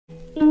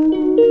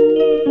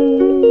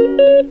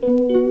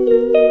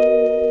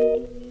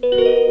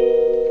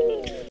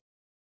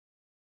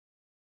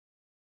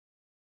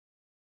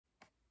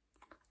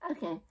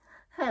Okay,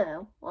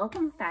 hello,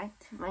 welcome back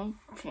to my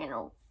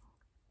channel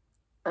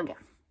again.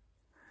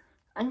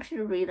 I'm going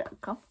to read a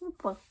couple of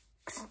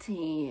books to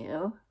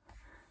you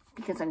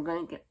because I'm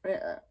going to get rid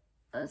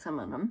of some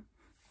of them.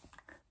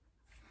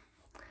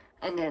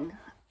 And then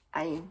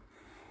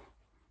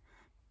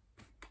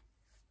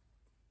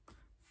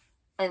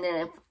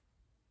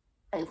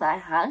if I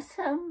have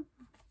some,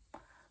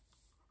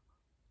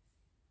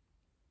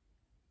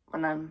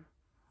 and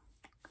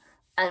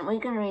we're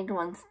going to read the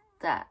ones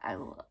that I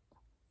will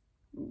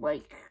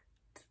like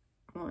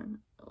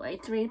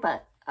to read,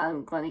 but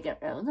I'm going to get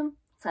rid of them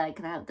so I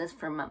can have this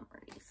for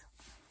memories.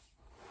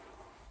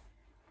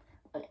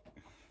 Okay.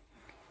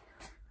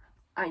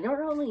 I don't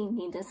really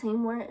need the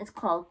same word. It's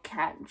called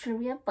cat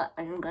trivia, but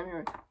I'm going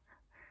to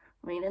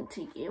read it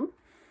to you.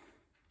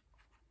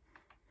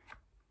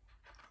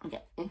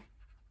 Okay.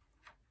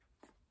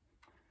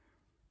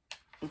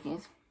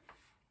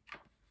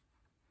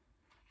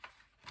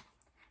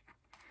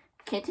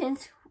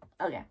 Kittens,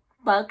 okay.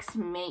 Bugs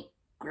make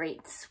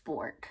great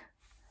sport.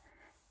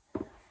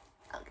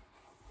 Okay.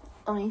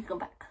 Oh, you go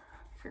back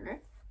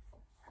further.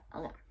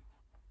 Okay.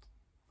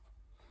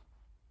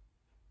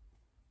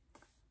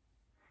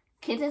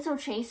 Kittens will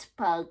chase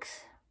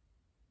bugs,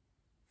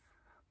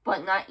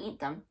 but not eat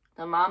them.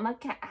 The mama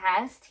cat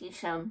has to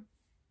teach them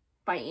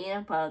by eating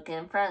a bug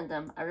in front of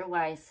them.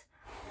 Otherwise,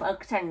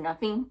 bugs are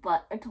nothing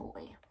but a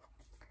toy.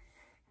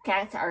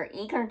 Cats are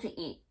eager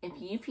to eat. If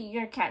you feed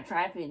your cat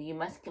dry food, you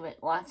must give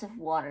it lots of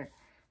water.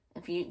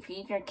 If you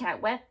feed your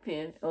cat wet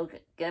food, it will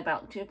get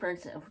about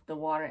 2/3 of the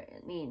water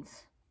it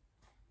needs.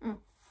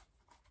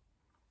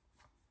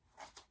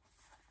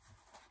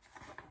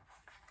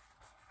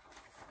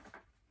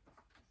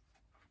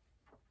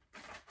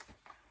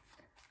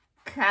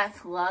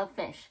 Cats love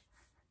fish.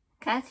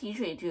 Cats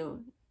usually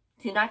do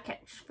not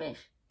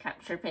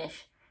capture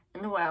fish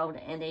in the wild,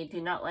 and they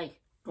do not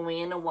like going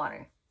in the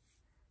water.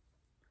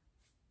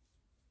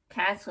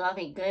 Cats love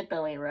a good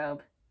belly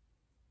rub.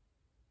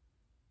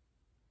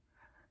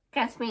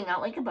 Cats may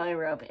not like a belly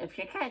rub. If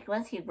your cat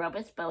lets you rub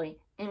its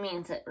belly, it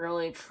means it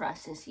really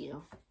trusts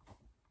you.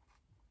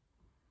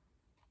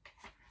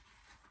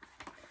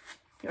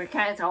 Your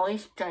cat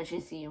always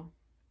judges you.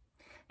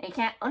 A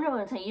cat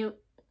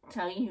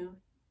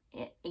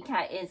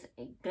is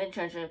a good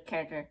judge of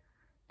character.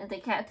 If the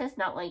cat does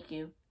not like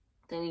you,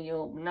 then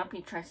you'll not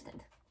be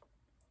trusted.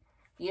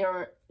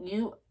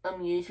 You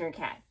amuse your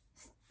cat.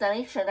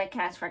 Studies show that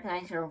cats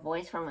recognize your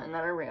voice from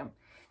another room.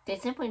 They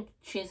simply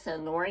choose to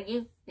ignore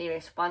you. They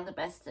respond the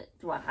best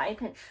to a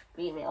high-pitched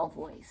female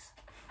voice.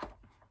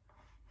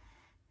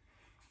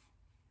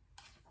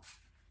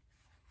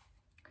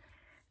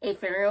 A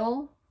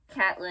feral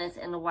cat lives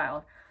in the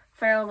wild.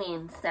 Feral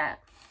means that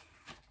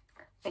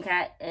a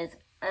cat is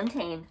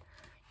untamed,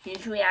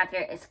 usually after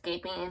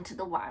escaping into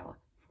the wild.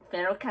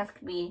 Feral cats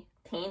can be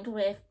tamed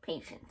with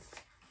patience.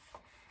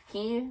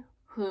 He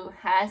who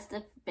has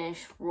the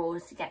fish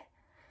rules the cat.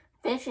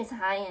 Fish is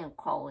high in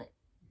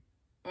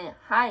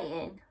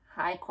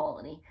high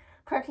quality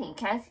protein.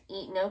 Cats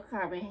eat no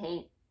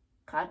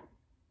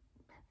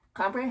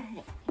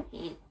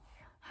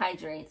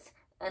carbohydrates,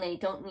 and they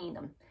don't need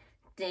them.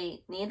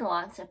 They need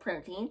lots of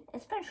protein,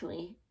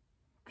 especially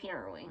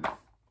purine.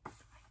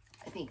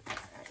 I think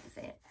that's how you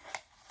say it.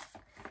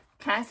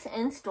 Cats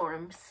and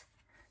storms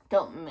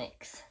don't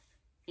mix.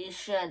 You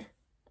should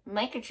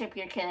microchip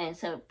your kitten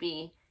so it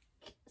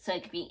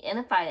can be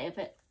identified if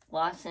it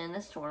lost in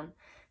a storm.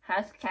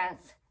 House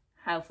cats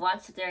have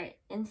lots of their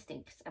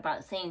instincts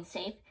about staying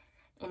safe,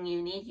 and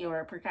you need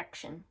your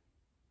protection.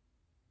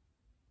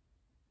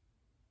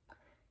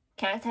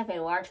 Cats have a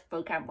large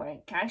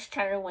vocabulary. Cats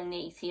chatter when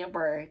they see a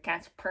bird.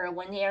 Cats purr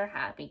when they are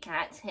happy.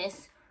 Cats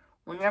hiss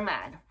when they're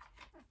mad.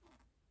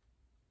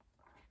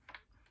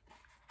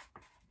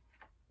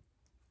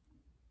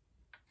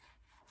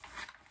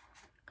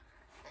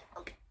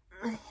 Okay.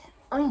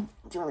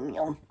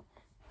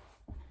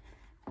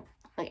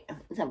 Okay,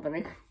 is that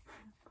better?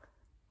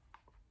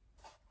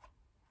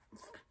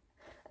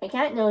 A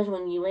cat knows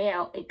when you lay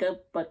out a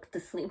good book to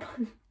sleep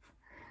on.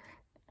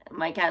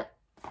 My cat,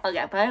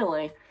 okay, by the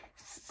way,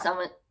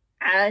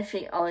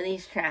 all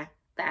these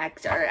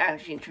facts are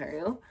actually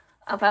true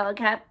about a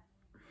cat.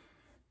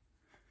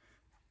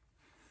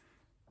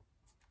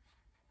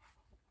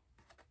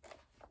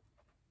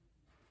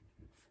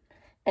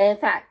 In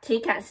fact, two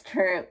cats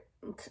turns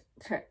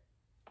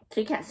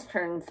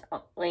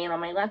laying on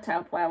my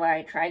laptop while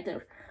I tried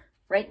to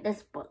write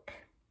this book.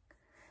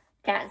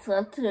 Cats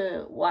love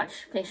to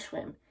watch fish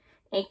swim.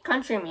 A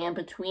countryman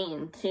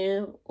between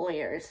two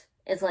lawyers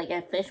is like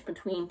a fish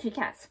between two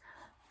cats.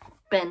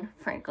 Ben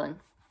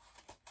Franklin.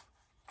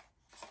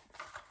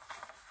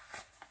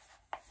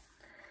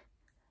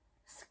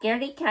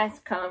 Scaredy cats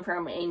come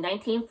from a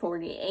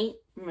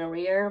 1948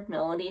 Maria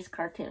Melodies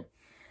cartoon.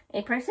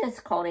 A person is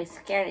called a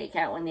scaredy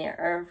cat when they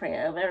are afraid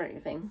of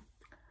everything.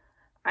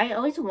 I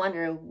always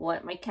wonder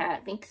what my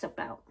cat thinks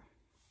about.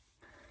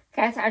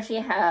 Cats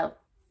actually have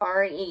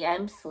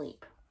REM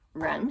sleep.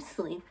 REM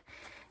sleep.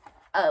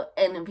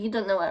 And if you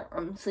don't know what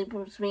REM sleep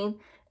means,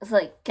 it's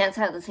like cats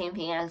have the same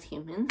thing as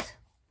humans.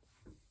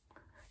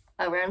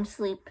 A REM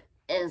sleep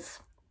is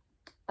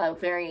a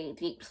very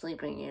deep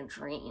sleep in your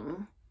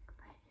dream.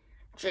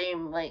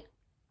 Dream like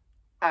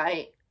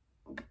I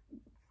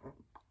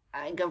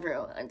go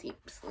through a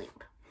deep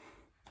sleep.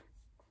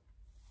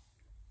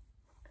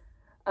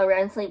 A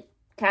REM sleep.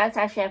 Cats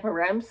actually have a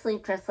REM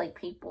sleep just like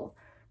people.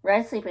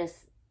 REM sleep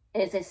is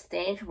a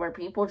stage where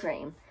people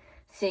dream.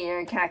 So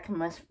your cat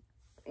must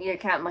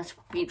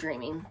be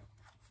dreaming.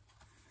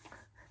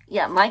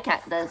 Yeah, my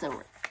cat does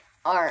a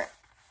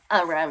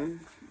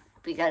REM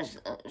because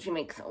she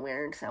makes a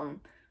weird sound.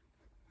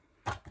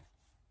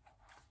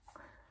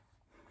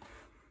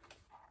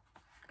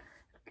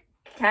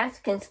 Cats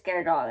can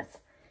scare dogs.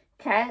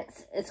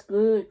 Cats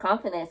exude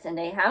confidence and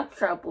they have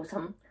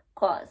troublesome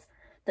claws.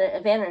 The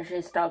advantage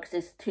is dogs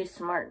is too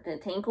smart to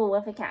tangle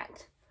with a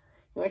cat.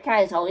 Your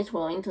cat is always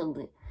willing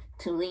to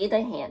lead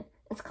a hand.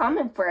 It's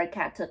common for a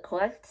cat to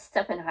collect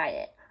stuff and hide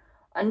it.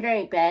 Under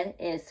a bed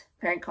is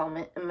very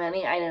common and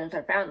many items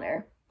are found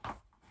there.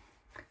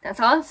 That's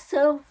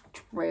also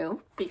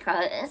true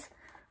because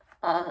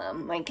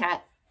my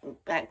cat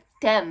back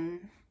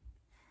then,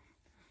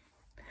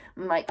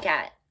 my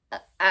cat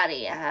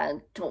Addie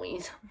had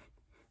toys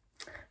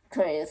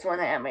when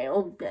I had my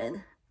old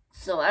bed.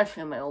 So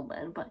actually my old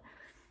bed, but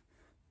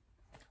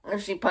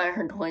she put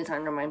her toys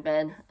under my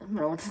bed in the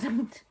middle of the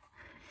night,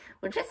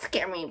 which just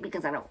scared me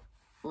because I don't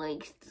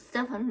like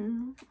stuff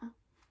on.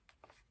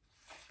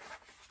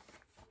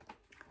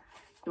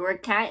 Your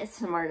cat is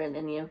smarter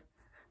than you.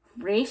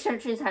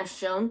 Researchers have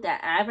shown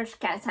that average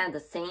cats have the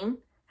same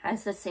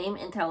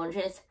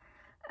intelligence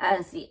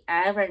as the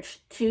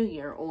average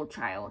 2-year-old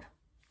child.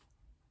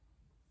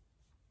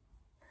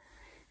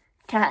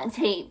 Cats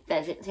hate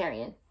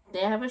vegetarian.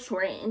 They have a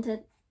short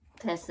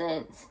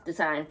intestines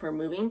designed for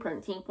moving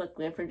protein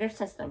quickly through their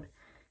system.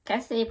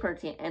 Cats need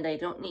protein and they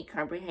don't need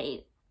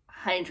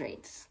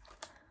carbohydrates.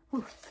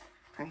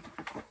 Very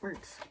difficult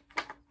words.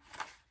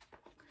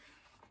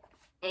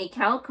 A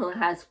calico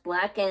has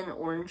black and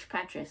orange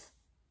patches.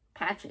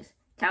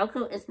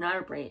 Calico is not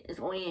a braid. It's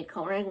only a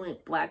coloring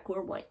with black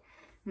or white.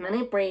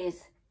 Many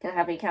braids can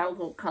have a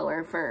calico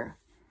color fur.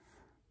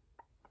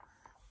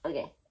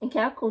 Okay, a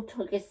calico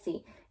took a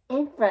seat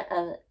in front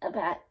of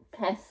a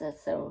pasta,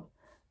 so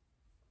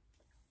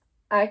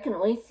I can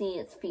only see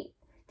its feet.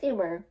 They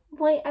were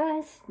white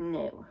as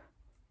snow.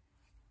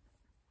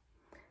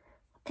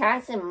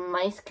 Cats and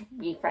mice can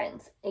be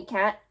friends. A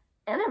cat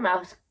and a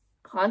mouse,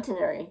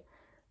 contrary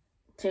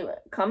to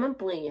common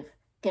belief,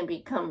 can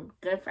become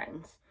good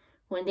friends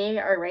when they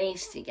are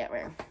raised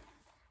together.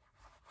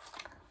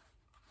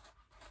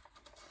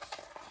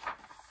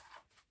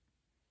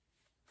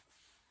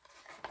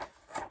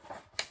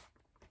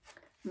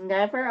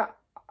 Never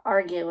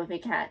argue with a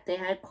cat. They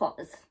have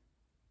claws.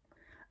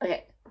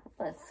 Okay.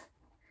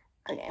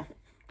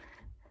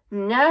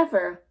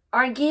 Never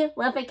argue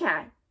with a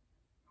cat.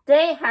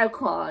 They have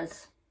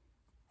claws.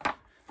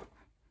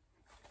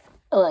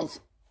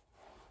 Unless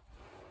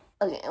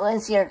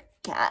your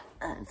cat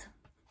has.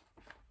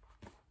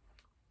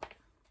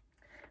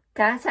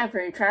 Cats have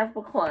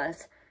retractable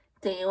claws.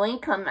 They only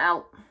come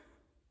out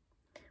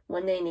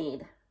when they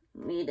needed.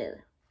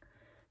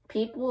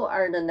 People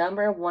are the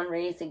 #1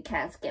 reason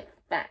cats get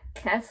fat.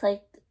 Cats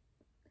that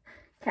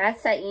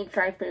eat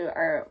dry food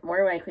are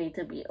more likely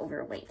to be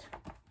overweight.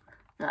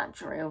 Not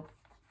true.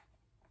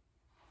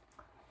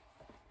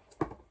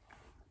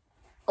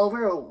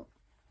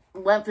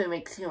 Wet food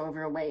makes you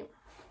overweight.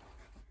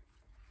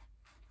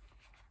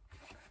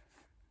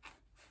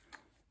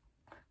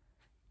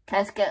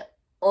 Cats get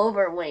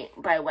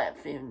overweight by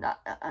wet food, not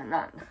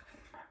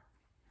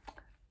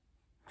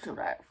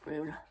dry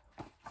food.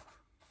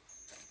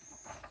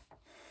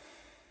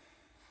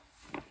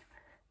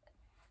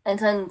 And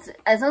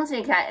as long as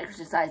your cat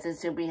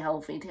exercises, you'll be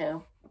healthy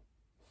too.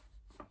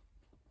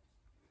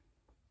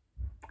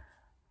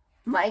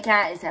 My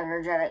cat is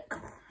energetic.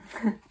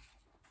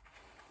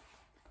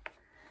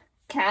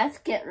 Cats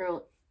get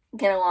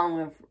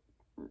along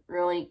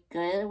really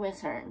good with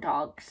certain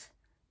dogs.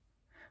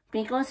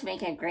 Beagles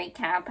make a great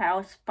cat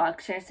pals.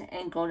 Boxers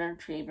and golden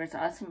retrievers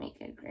also make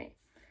a great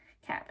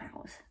cat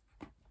pals.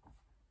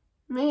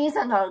 Maybe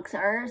some dogs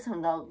are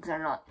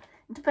not.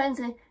 It depends.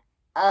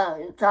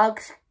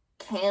 Dogs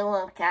can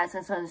love cats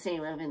as long as they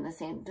live in the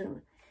same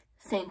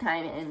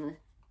time and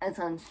as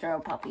long as they're a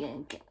puppy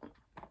and kitten.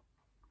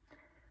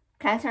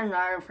 Cats are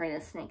not afraid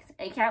of snakes.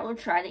 A cat will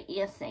try to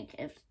eat a snake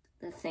if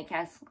the snake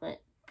has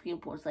split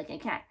pupils like a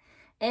cat.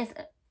 It's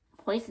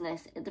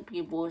poisonous if the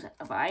pupils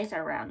of eyes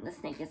are round. The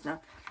snake is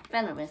not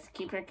venomous.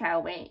 Keep your cat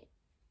away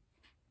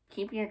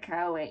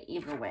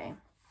either way.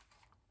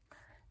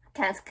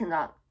 Cats are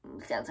not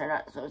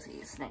supposed to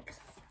eat snakes.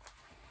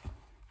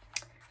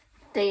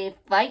 They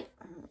fight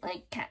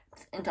like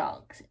cats and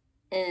dogs.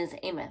 It is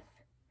a myth.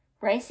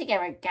 Raised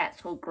together,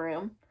 cats will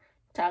groom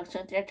dogs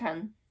with their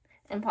tongue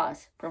and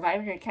paws.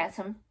 Provide your cat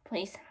some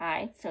place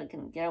hide so it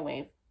can get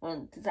away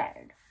when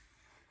desired.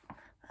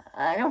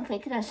 I don't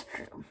think that's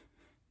true.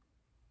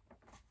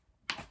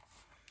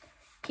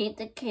 Keep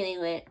the kitty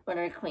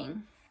litter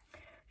clean.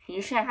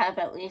 You should have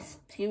at least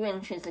 2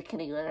 inches of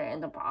kitty litter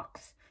in the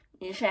box.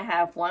 You should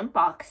have 1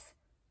 box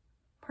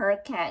per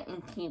cat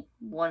and keep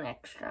 1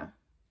 extra.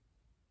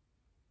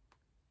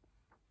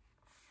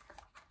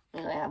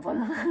 We have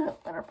 1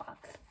 litter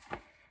box.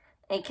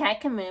 A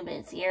cat can move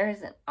its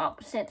ears in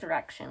opposite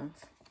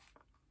directions.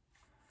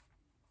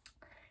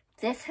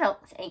 This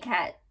helps a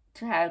cat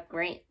to have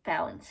great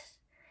balance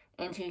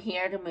and to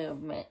hear the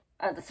movement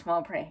of the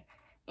small prey.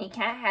 A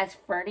cat has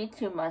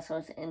 32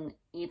 muscles in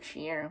each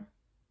ear.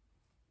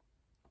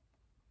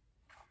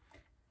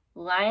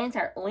 Lions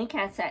are only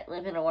cats that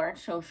live in a large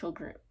social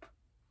groups.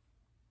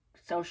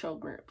 False.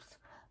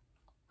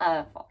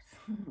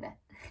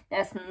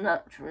 That's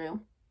not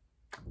true.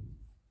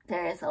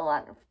 There is a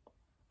lot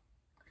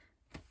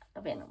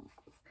of animals.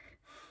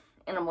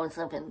 Animals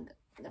live in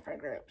different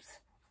groups.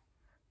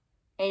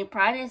 A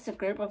pride is a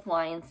group of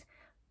lions.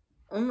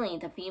 Only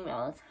the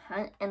females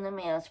hunt and the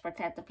males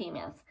protect the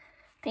females.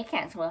 Big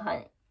cats will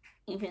hunt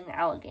even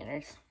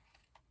alligators.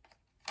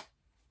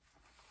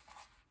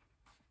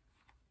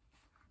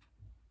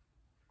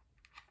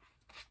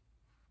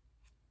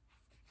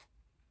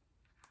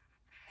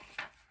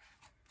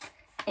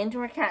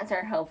 Indoor cats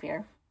are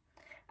healthier.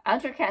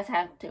 Outdoor cats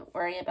have to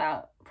worry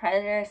about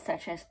predators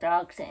such as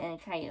dogs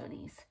and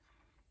coyotes.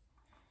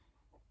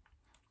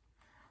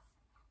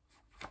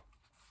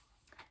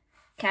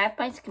 Cat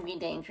bites can be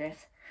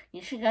dangerous.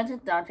 You should go to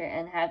the doctor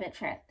and have it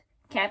checked.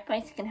 Cat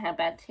bites can have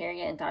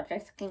bacteria and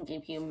doctors can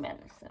give you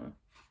medicine.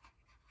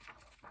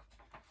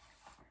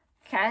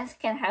 Cats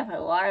can have a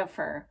lot of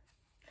fur.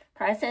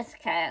 Processed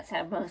cats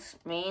have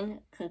most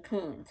main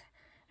cocoons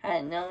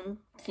and known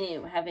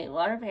to have a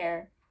lot of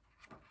hair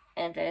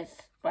and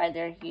just by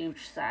their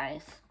huge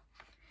size.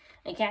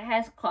 A cat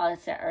has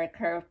claws that are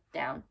curved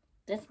down.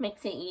 This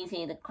makes it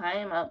easy to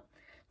climb up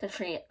the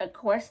tree, a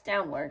course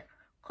downward.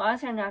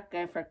 Claws are not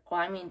good for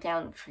climbing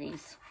down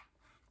trees.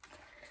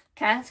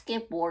 Cats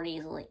get bored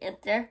easily.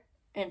 If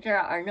there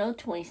are no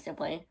toys to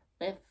play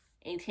with,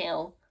 a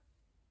tail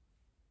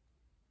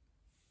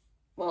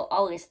will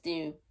always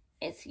do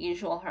its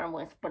usual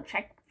harmless, but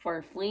check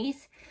for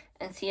fleas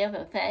and see if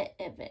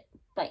it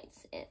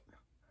bites it.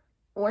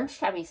 Orange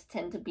tabbies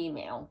tend to be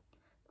male.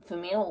 If a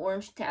male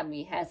orange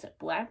tabby has a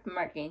black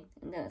marking,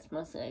 then it's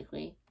most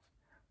likely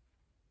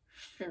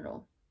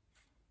strudel.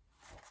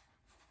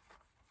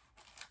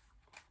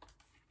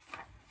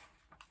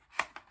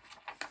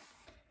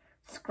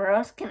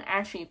 Squirrels can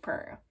actually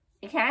purr.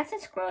 If cats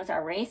and squirrels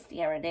are raised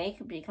together, they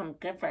can become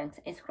good friends.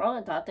 A squirrel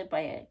adopted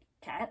by a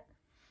cat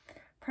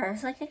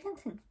purrs like a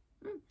kitten.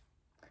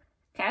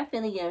 Cat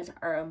videos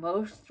are the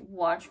most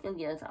watched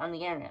videos on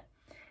the internet.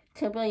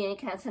 2 billion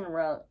cats in a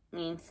row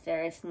means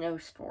there is no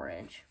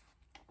storage.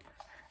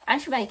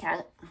 Actually, my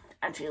cat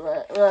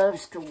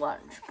loves to watch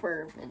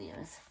bird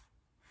videos.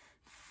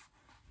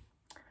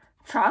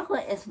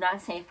 Chocolate is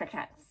not safe for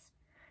cats.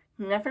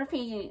 Never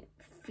feed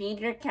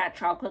your cat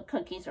chocolate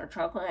cookies or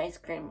chocolate ice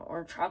cream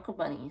or chocolate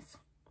bunnies.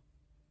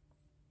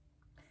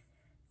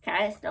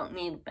 Cats don't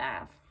need a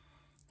bath,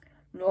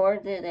 nor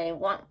do they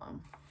want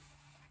one.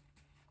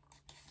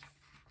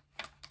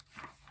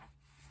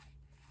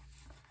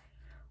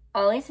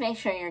 Always make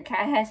sure your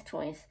cat has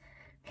toys.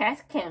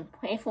 Cats can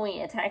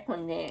playfully attack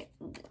when they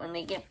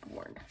get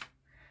bored.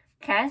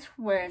 Cats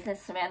were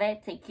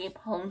systematic to keep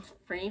homes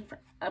free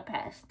of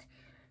pests.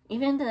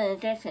 Even the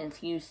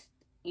Egyptians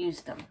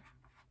used them.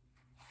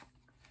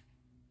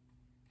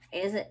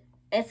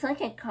 It's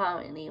like a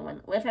comedy.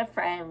 When with a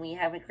friend, we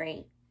have a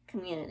great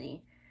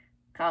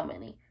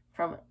comedy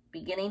from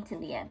beginning to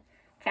the end.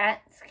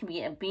 Cats can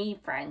be a bee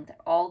friend to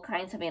all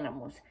kinds of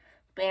animals.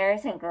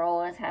 Bears and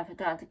gorillas have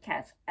adopted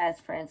cats as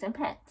friends and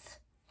pets.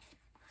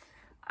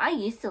 I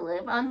used to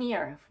live on the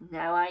earth.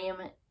 Now I am,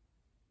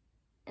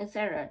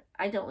 etc.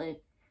 I don't live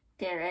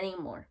there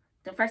anymore.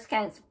 The first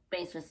cat in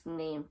space was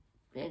named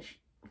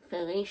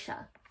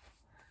Felicia.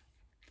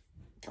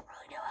 Don't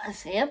really know how to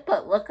say it,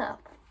 but look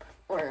up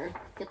or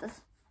get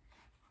this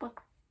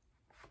book.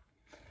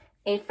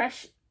 A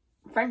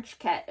French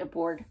cat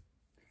aboard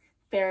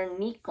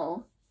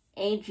Bernico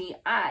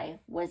AGI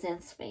was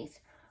in space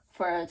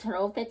for a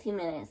total of 15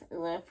 minutes and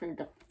lived through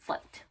the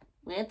flight.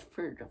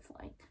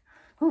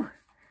 Whew,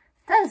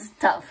 that's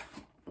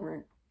tough.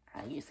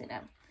 How you say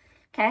that?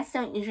 Cats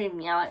don't usually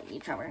meow at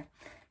each other.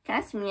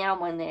 Cats meow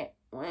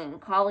when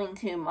calling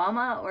to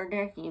mama or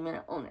their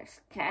human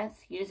owners. Cats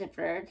use a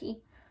variety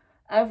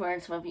of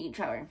words with each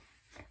other.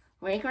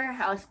 Regular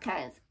house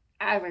cats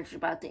average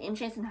about 2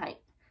 inches in height.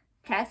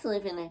 Cats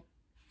live in an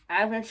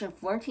average of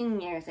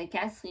 14 years. A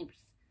cat sleeps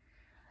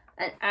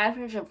an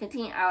average of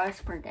 15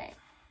 hours per day.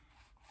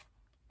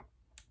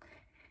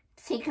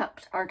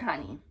 Teacups are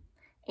tiny.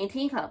 A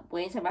teacup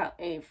weighs about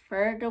a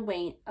third the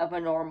weight of a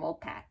normal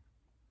cat.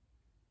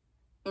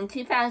 In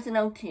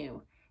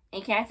 2002,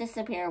 a cat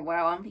disappeared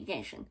while on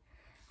vacation.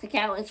 The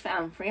cat was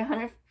found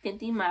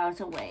 350 miles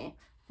away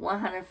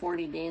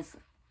 140 days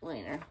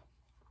later.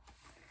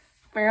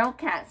 Feral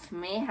cats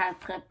may have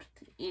clipped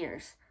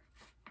ears.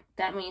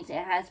 That means it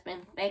has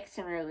been fixed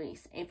and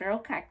released. A feral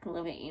cat can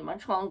live a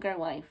much longer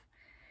life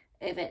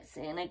if it's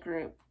in a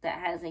group that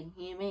has a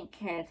human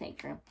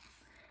caretaker.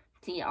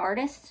 The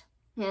artist,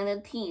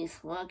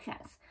 Manatees, love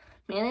cats.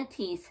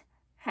 Manatees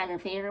had a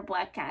favorite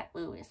black cat,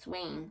 Louis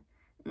Wain,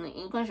 and the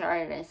English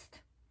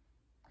artist,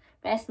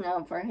 best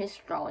known for his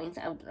drawings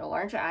of the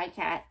larger-eyed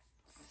cats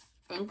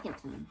and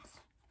kittens.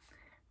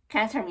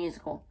 Cats are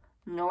musical.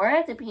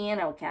 Nora the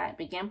piano cat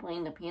began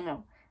playing the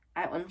piano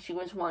when she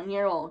was 1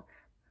 year old.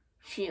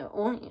 She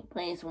only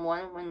plays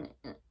one when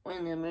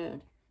in the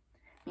mood.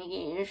 Maybe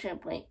you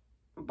should play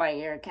by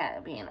your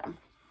cat piano.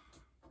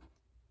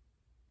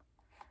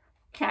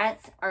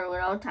 Cats are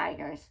little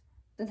tigers.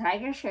 The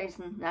tiger shares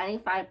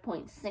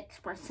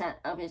 95.6%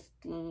 of its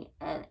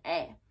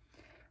DNA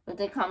with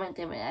the common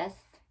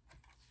domestic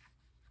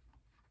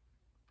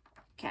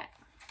cat.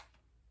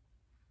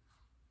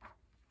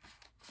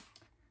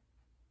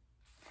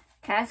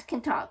 Cats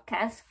can talk.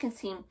 Cats can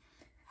seem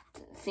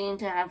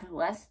to have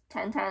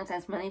 10 times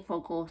as many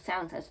vocal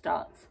sounds as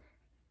dogs.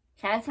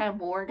 Cats have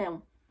more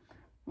than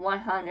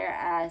 100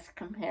 as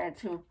compared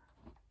to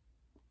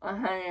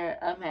 100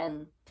 of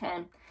men,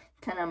 10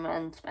 of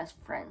men's best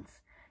friends.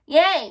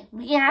 Yay!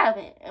 We have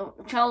it!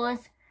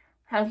 Cholas,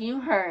 have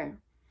you heard?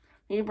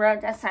 We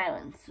broke the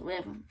silence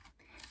with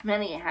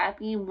many a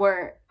happy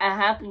word.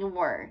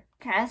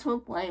 Cats will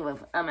play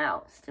with a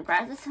mouse to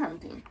practice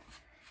hunting.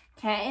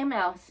 Cat and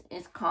mouse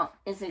is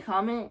a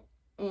common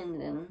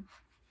idiom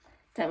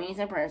that means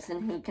a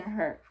person who can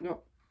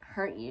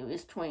hurt you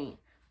is toying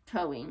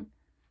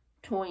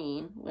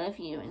with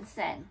you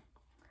instead.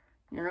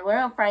 Your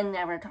little friend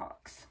never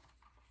talks.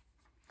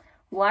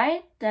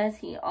 Why does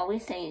he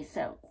always stay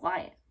so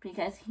quiet?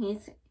 Because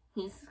he's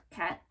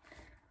cat.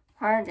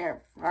 Part of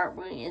their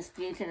heartbeat is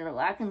due to the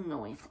lack of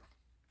noise.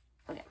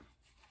 Okay.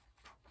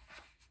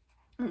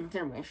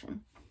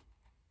 Intermission.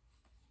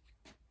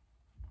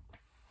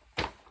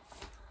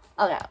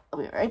 Okay, I'll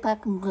be right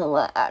back and go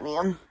at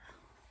him.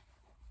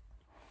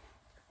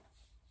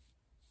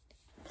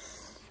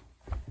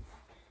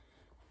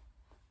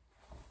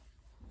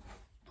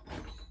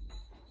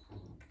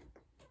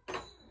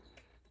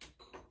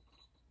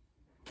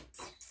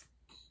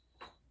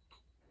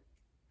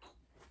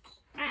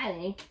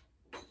 Hi.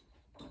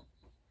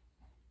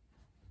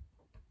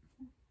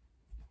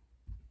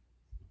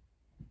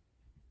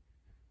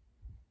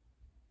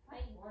 Why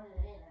you wanted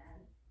it in?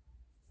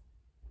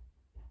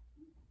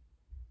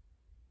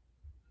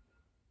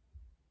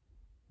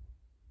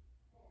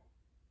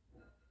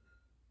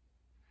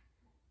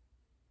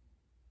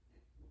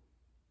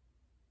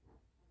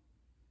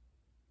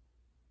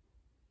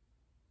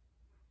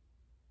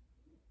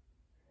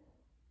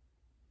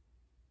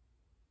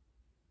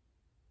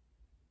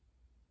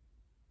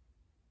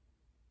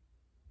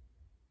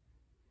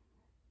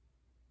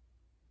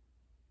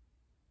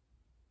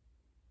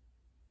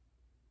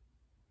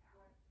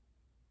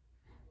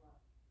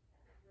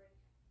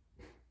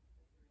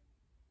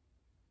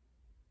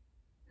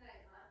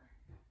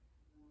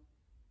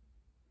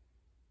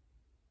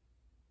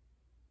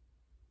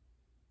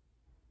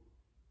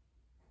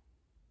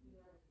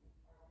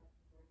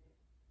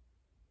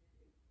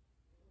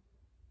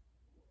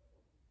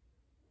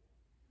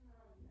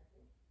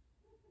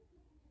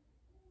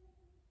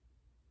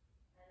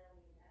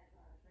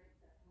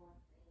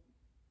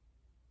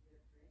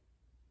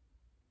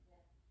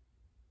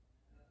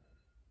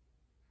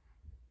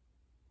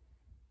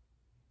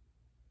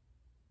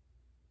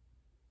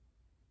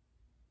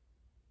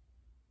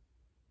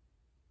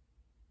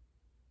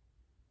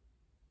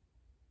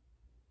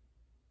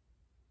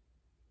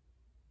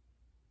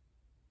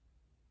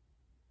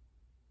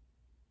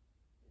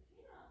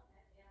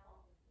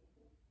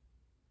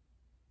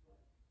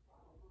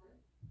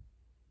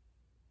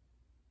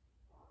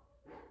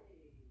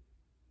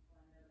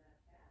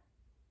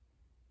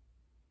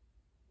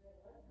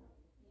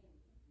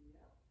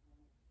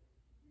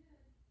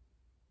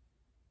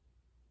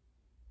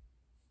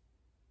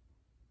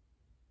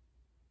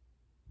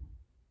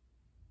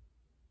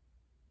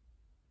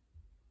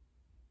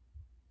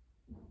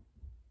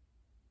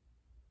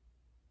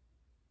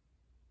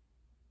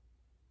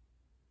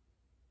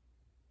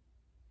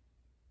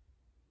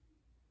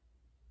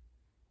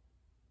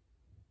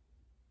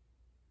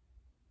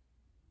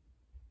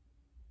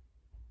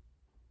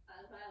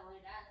 By the way,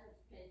 that's his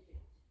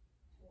fidget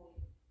toy,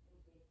 in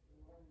case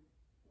you're wondering.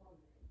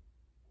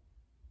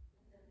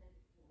 It's a fidget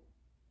toy.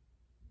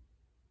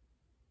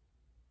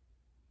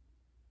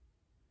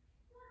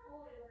 Not all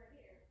the way over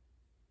here.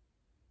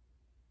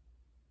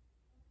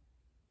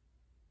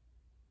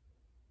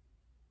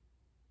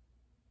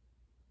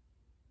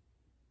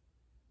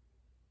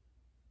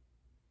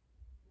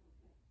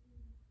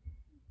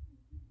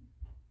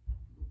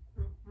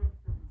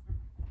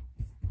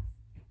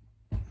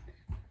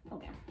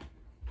 Okay.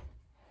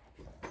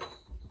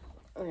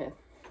 Okay.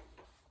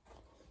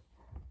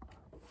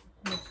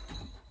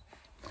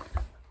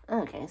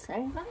 Okay,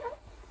 sorry about that.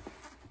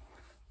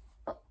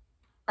 Oh,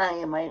 I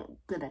am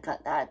gonna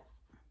cut that.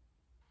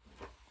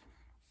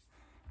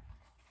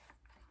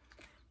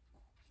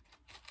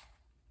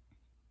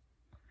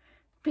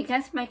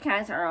 Because my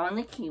cats are on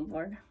the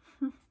keyboard,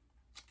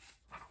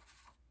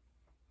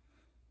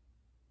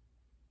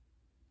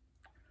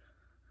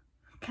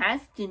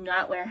 cats do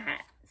not wear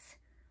hats.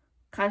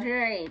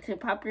 Contrary to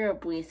popular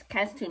beliefs,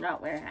 cats do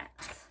not wear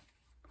hats.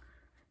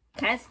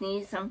 Cats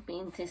need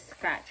something to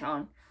scratch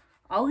on.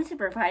 Always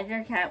provide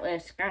your cat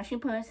with a scratchy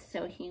puss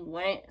so he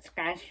won't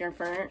scratch your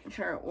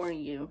furniture or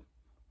you.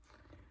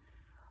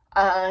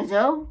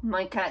 So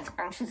my cat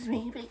scratches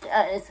me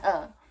because,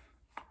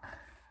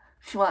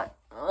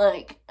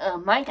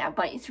 my cat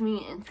bites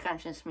me and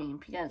scratches me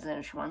because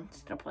she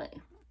wants to play.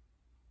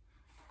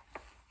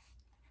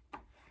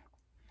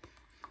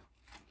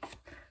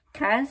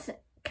 Cats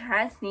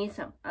need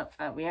some,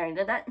 we already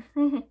did that.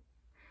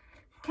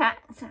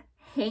 Cats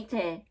hate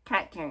the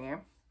cat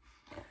carrier.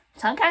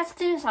 Some cats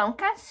do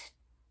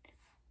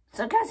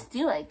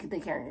like the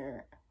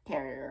carrier.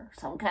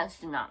 Some cats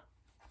do not.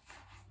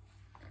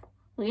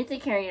 Leave the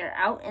carrier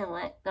out and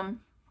let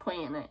them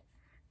play in it.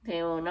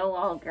 They will no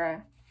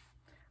longer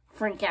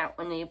freak out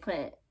when you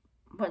put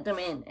them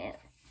in it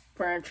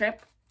for a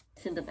trip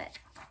to the bed.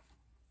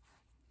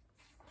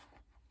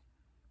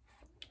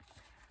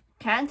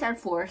 Cats are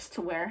forced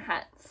to wear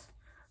hats.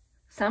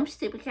 Some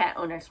stupid cat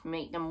owners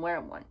make them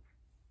wear one,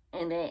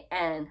 and they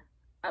end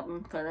up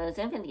in photos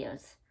and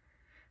videos.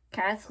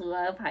 Cats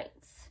love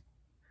heights.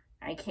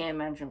 I can't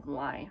imagine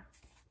why.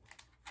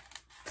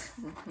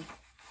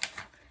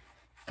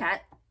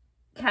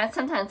 Cats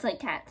sometimes like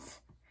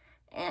cats.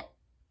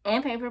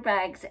 And paper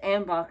bags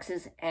and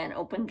boxes and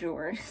open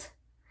drawers.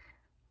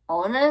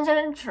 All of those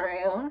are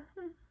true.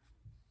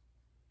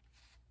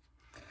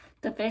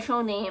 The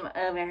official name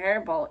of a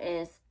hairball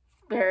is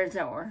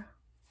Bearzoar.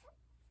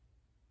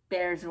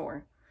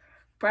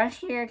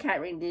 Brushing your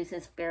cat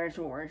reduces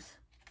Bearzoars.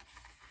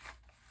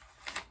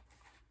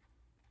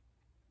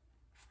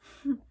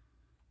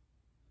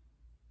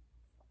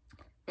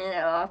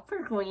 And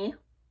Fergie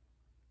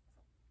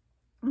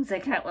is a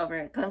cat lover.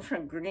 It comes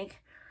from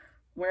Greek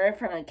word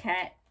from a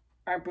cat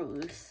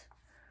arbus.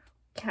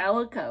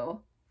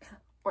 Calico,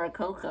 or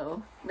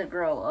Coco, the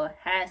girl,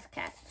 has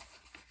cats.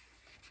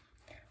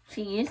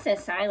 She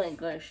uses sign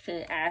language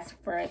to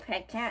ask for a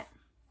pet cat.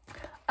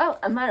 Oh,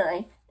 and by the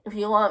way, if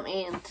you want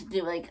me to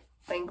do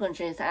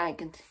languages, I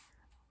can.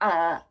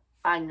 I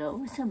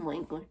know some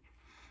language.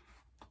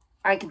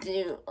 I can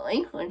do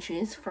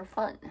languages for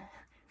fun,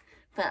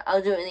 but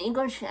I'll do it in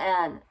English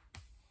and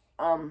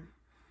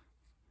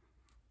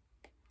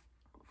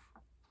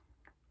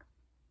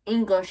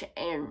English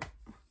and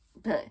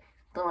the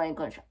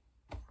language.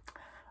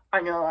 I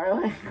know a lot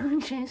of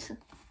languages,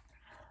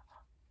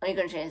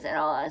 and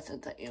I'll also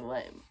tell you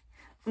what it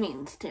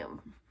means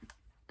too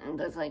in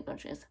those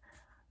languages.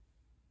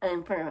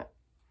 And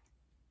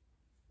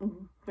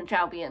which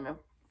I'll be in a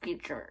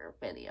future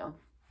video.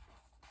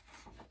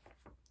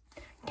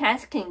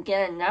 Cats can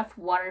get enough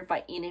water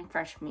by eating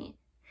fresh meat.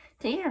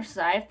 They are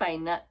survived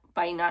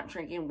by not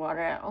drinking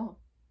water at all.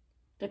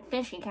 The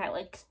fishing cat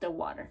likes the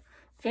water.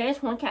 There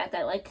is one cat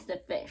that likes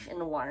the fish in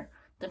the water.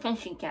 The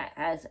fishing cat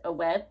has a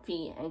webbed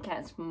feet and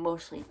cats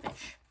mostly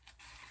fish.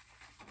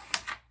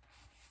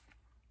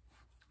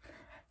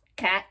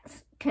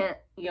 Cats can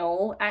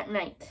yowl at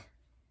night.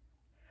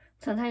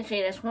 Sometimes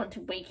they just want to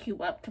wake you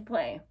up to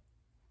play.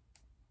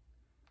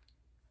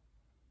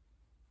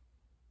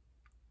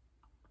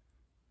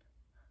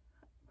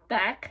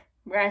 Back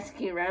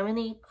rescue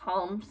remedy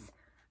calms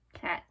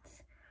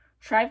cats.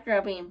 Try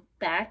rubbing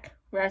back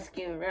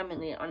rescue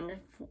remedy on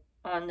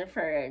the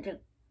fur to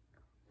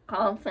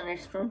calm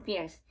finish from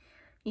fears.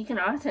 You can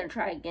also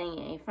try getting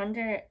a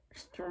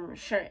thunderstorm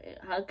shirt.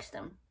 It hugs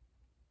them.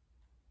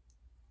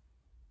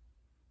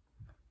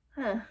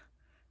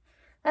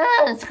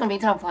 It's gonna be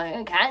tough for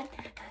a cat.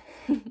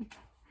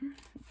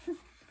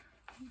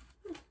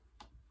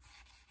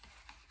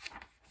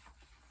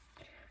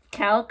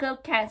 Calico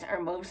cats are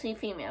mostly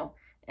female.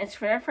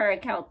 It's rare for a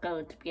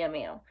calico to be a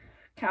male.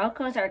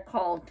 Calicos are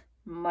called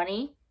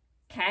money.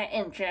 Cat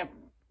and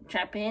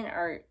Japan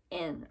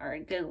are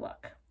good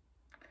luck.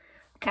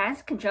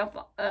 Cats can jump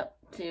up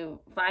to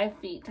 5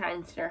 feet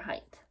times their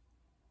height.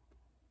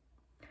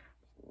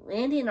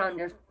 Landing on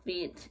their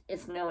feet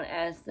is known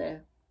as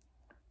the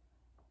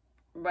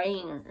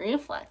riding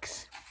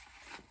reflex.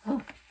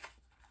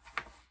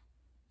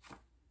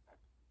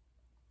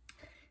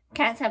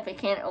 Cats have a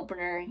can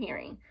opener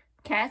hearing.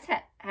 Cats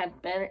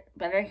have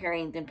better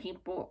hearing than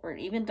people or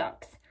even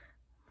dogs.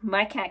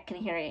 My cat can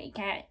hear a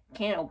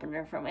can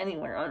opener from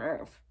anywhere on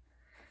Earth.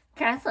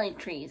 Cats like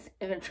trees.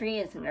 If a tree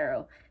is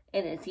narrow,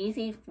 it is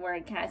easy for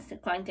cats to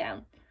climb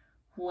down.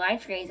 Why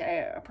trees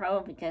are a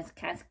problem because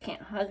cats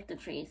can't hug the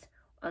trees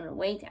on the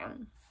way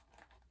down.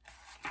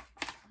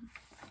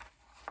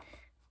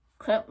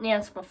 Clip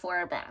nails before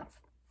a bath.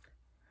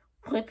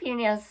 Clip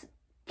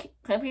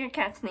your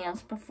cat's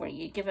nails before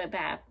you give a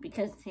bath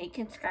because they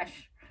can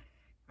scratch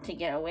to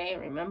get away.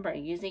 Remember,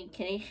 using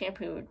kitty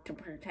shampoo to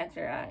protect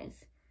their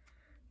eyes.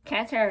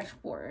 Cats are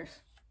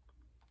explorers.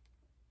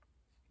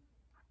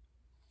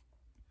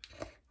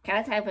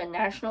 Cats have a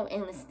natural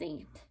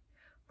instinct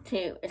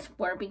to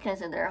explore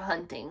because of their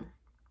hunting.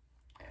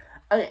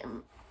 Okay,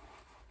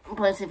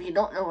 plus if you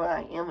don't know where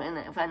I am, and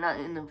if I'm not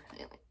in the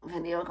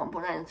video a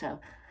couple times, so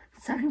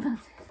sorry about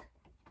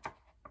this.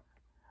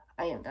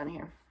 I am down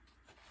here.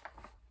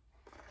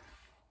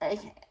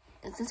 Okay,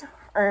 is this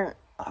our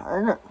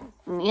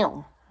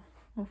meal?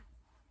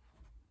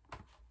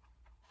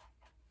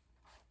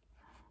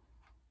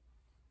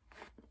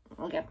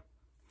 Okay.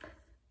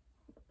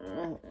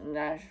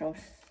 National.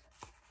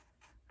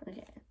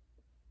 Okay.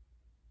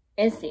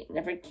 Instinct,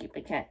 never keep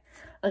a cat.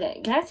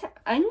 Okay, cats.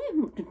 I'm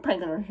probably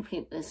gonna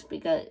repeat this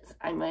because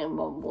I might have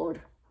mumbled.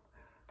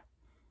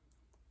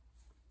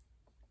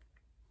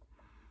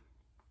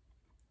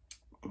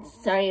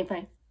 Sorry if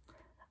I.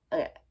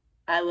 Okay.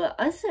 I will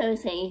also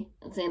say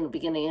in the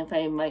beginning if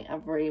I might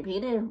have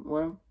repeated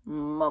or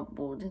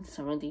mumbled in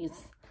some of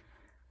these.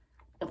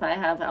 If I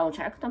have, I'll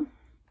check them.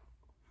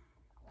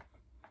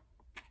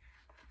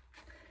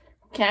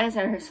 Cats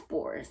are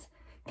spores.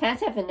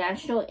 Cats have a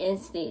natural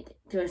instinct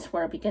to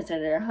explore because of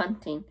their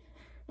hunting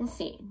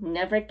instinct.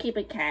 Never keep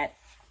a cat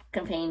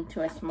confined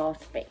to a small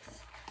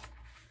space.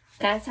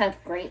 Cats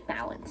have great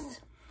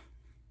balance.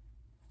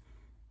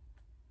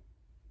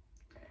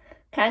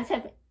 Cats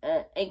have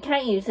a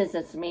cat uses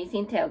its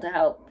amazing tail to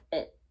help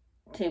it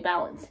to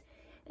balance.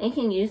 It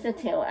can use the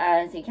tail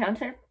as a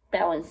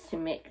counterbalance to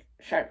make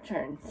sharp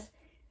turns.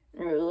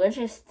 In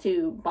relation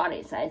to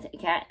body size, a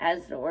cat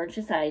has the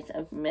largest size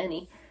of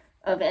any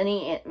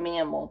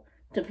mammal.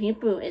 The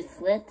pupil is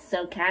slit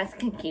so cats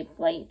can keep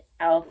light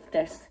out of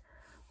their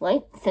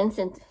light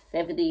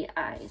sensitivity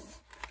eyes.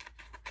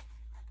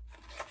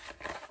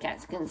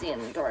 Cats can see in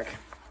the dark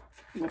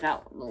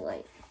without the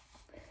light.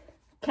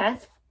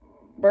 Cats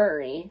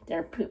bury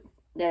their poop.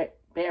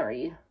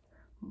 Bury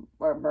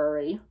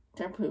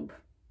their poop.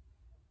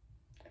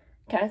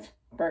 Cats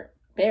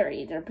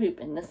bury their poop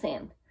in the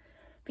sand.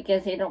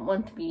 Because they don't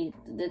want to be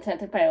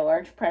detected by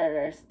large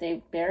predators,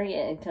 they bury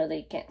it until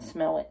they can't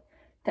smell it.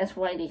 That's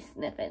why they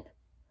sniff it.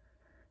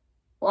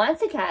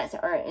 Lots of cats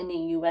are in the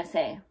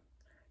USA.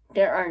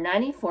 There are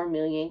 94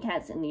 million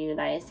cats in the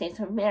United States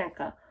of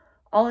America.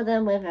 All of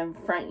them live in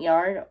front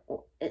yard,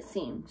 it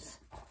seems.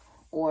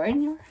 Or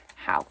in your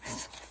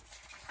house.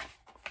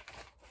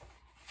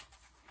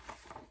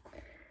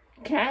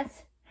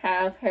 Cats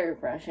have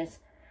hairbrushes.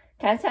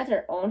 Cats have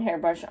their own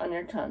hairbrush on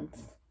their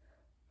tongues.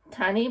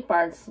 Tiny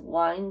barbs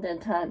line the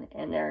tongue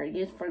and are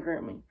used for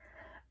grooming.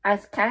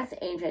 As cats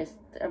ages,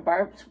 the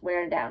barbs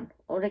wear down.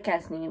 Older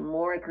cats need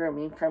more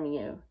grooming from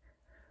you.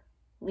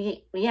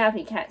 We have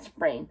a cat's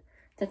brain.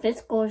 The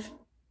physical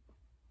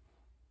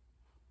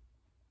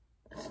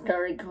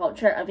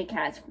structure of a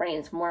cat's brain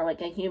is more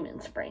like a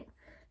human's brain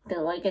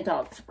than like a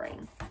dog's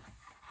brain.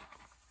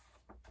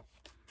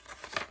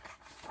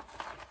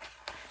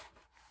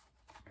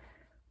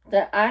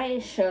 Their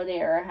eyes show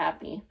they are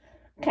happy.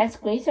 Cats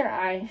squeeze their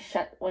eyes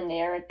shut when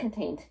they are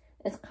contained.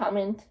 It's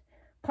common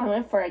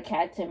for a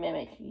cat to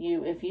mimic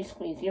you if you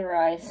squeeze your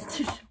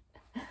eyes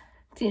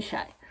too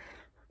shut.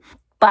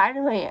 By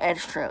the way,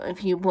 it's true.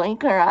 If you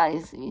blink your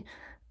eyes,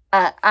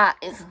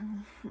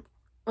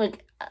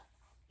 like,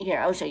 here,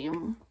 I'll show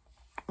you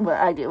what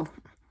I do.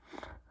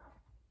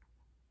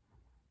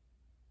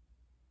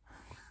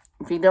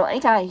 If you don't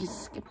like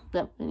eyes, skip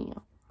that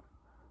video.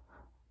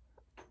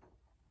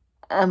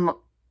 And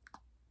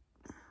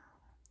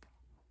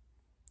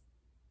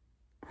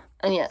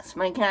yes,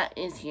 my cat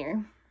is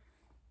here.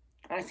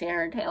 I see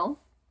her tail.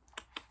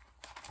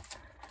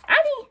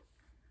 Abby!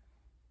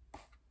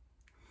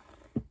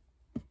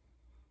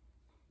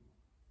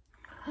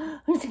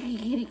 Where's the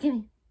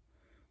kitty?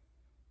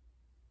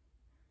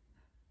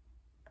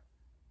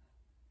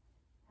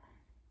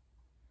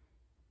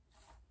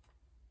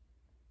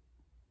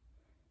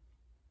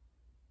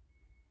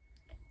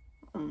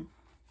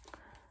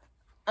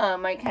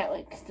 My cat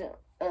likes to,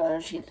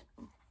 she's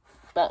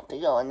about to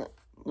go in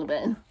the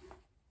bed.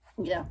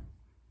 Yeah.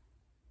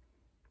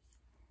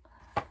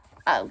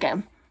 Okay.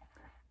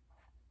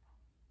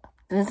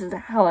 This is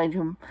how I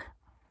do.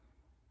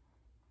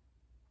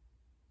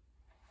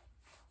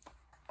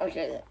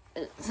 Okay,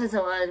 this is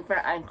a lot for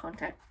eye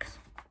contact.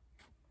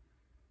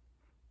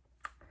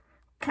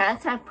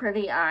 Cats have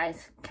pretty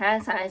eyes.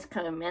 Cat's eyes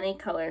come in many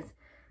colors.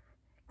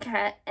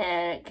 Cat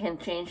can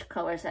change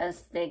colors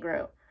as they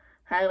grow.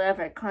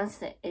 However,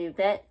 constant a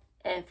vet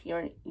if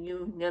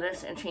you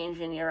notice a change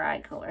in your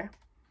eye color.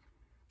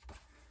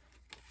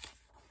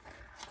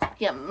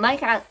 Yeah, my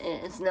cat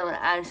is known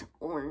as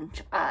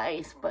Orange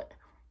Eyes, but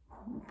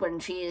when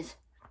she is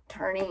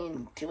turning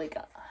into like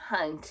a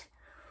hunt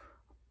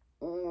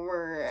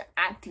or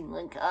acting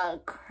like a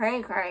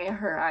cray,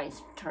 her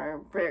eyes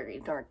turn very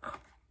dark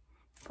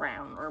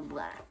brown or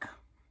black.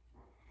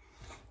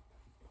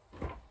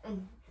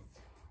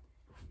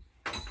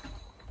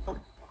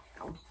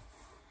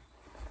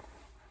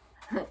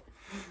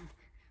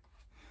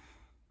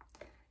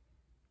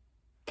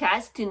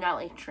 Cats do not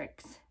like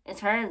tricks. It's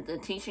hard to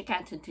teach a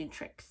cat to do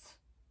tricks.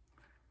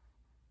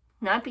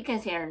 Not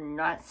because they are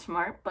not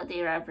smart, but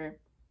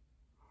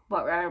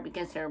rather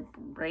because their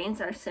brains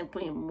are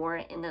simply more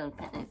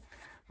independent.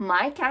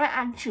 My cat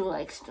actually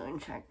likes doing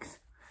tricks.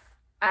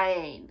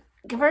 I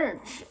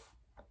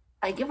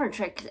I give her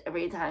tricks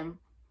every time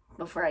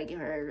before I give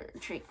her a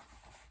treat.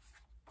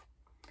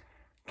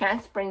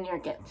 Cats bring your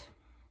gifts,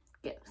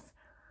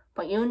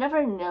 but you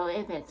never know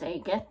if it's a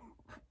gift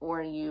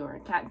or your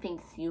cat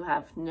thinks you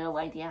have no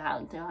idea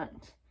how to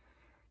hunt.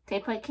 They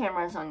put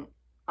cameras on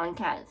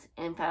cats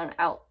and found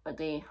out that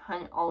they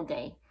hunt all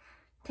day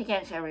to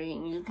catch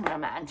everything you can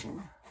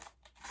imagine.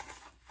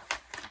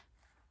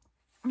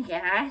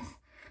 Yes,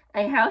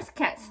 a house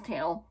cat's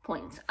tail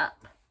points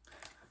up.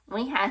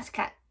 When house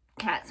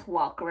cats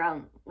walk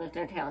around with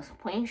their tails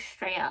pointing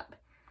straight up.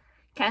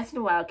 Cats in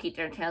the wild keep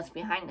their tails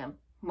behind them.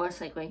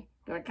 Most likely,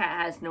 your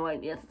cat has no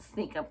idea to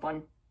sneak up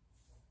on.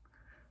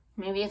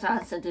 Maybe it's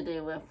also to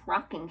do with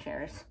rocking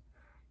chairs.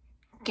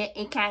 Get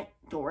a cat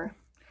door.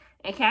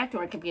 A cat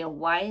door can be a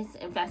wise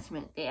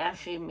investment. They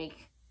actually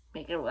make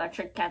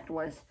electric cat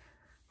doors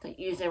that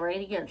use a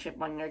radio chip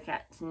on your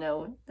cat to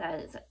know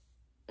that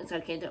it's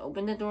okay to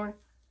open the door.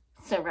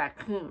 So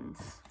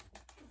raccoons.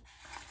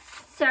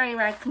 Sorry,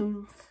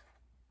 raccoons.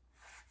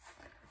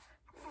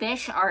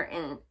 Fish are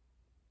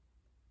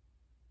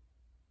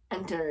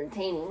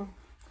entertaining.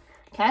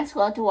 Cats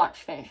love to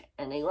watch fish,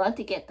 and they love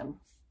to get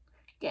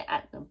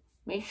at them.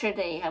 Make sure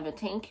they have a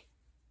tank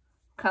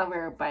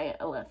covered by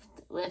a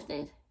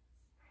lifted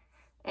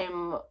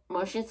and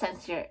motion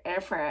sensor air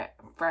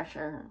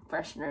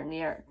freshener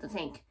near the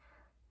tank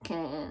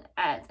can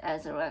act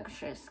as an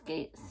extra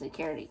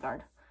security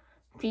guard.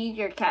 Feed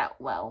your cat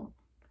well.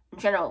 In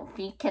general,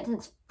 feed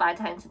kittens 5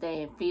 times a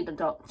day and feed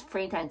adults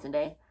 3 times a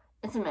day.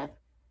 It's a myth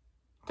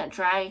that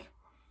dry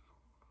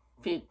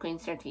food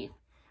cleans their teeth.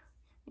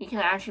 You can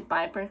actually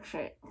buy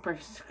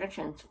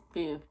prescription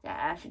food that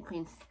actually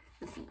cleans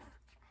the teeth.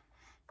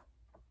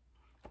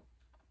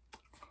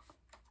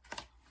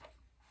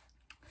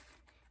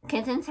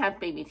 Kittens have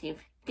baby teeth.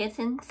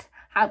 Kittens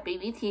have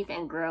baby teeth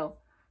and grow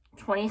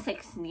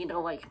 26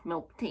 needle-like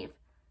milk teeth.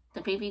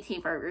 The baby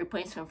teeth are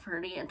replaced with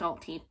 30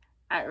 adult teeth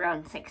at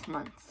around 6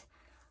 months.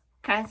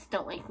 Cats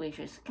don't like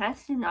leashes.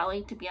 Cats do not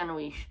like to be on a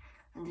leash,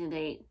 and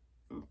they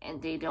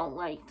don't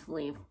like to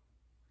leave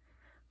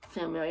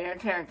familiar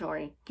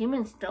territory.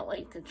 Humans don't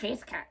like to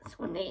chase cats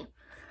when they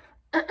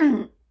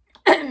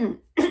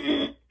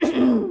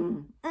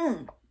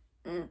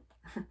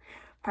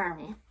pardon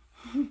me.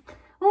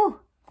 Ooh,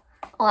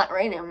 a lot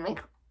right in my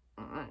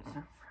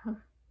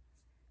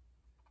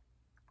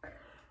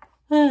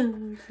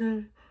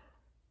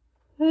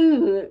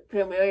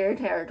familiar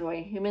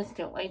territory. Humans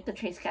don't like to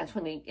chase cats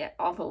when they get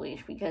off a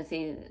leash because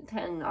they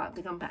tend not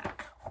to come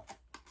back.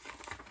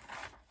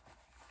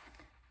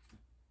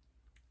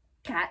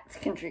 Cats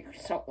can drink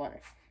salt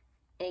water.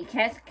 A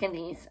cat's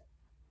kidneys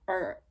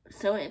are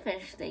so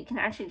efficient they can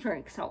actually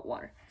drink salt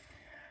water.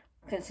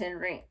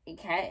 Considering a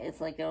cat is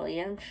like a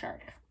land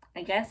shark,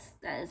 I guess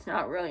that is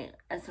not really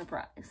a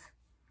surprise.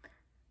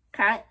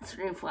 Cats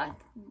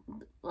reflect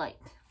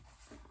light.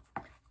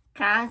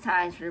 Cats'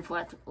 eyes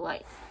reflect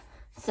light,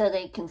 so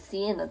they can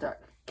see in the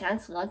dark.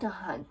 Cats love to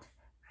hunt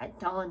at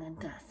dawn and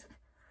dusk,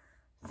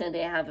 so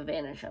they have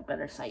advantage of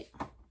better sight.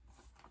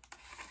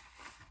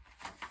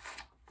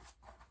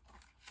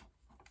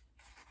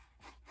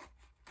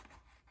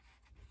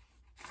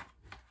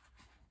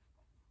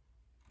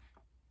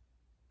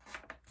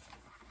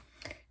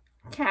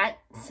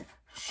 Cats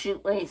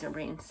shoot laser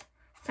beams.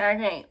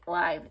 Saturday Night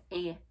Live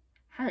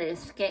had a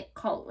skit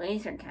called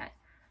Laser Cat.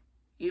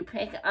 You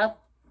pick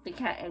up the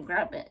cat and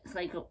grab it.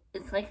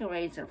 It's like a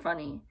razor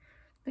funny.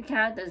 The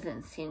cat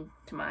doesn't seem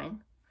to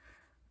mind.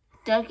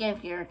 Don't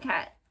give your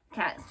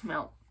cats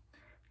milk.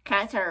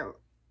 Cats are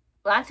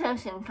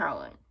lactose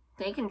intolerant.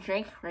 They can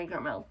drink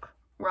regular milk.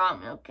 Raw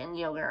milk and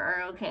yogurt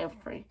are okay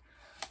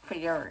for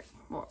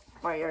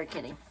your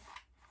kitty.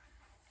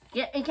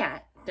 Get a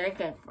cat. They're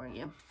good for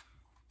you.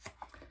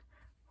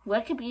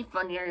 What could be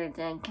funnier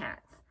than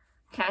cats?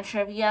 Cat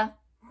trivia?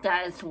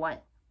 That is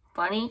what.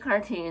 Funny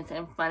cartoons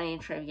and funny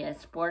trivia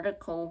explore the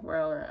cool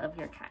world of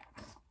your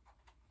cats.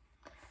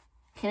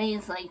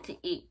 Kitties like to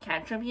eat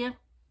cat trivia?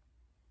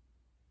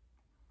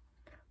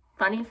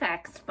 Funny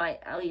Facts by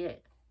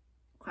Elliot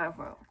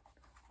Quavro.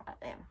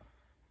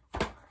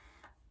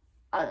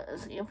 I'll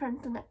see you for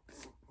the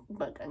next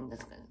book. I'm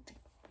just going to take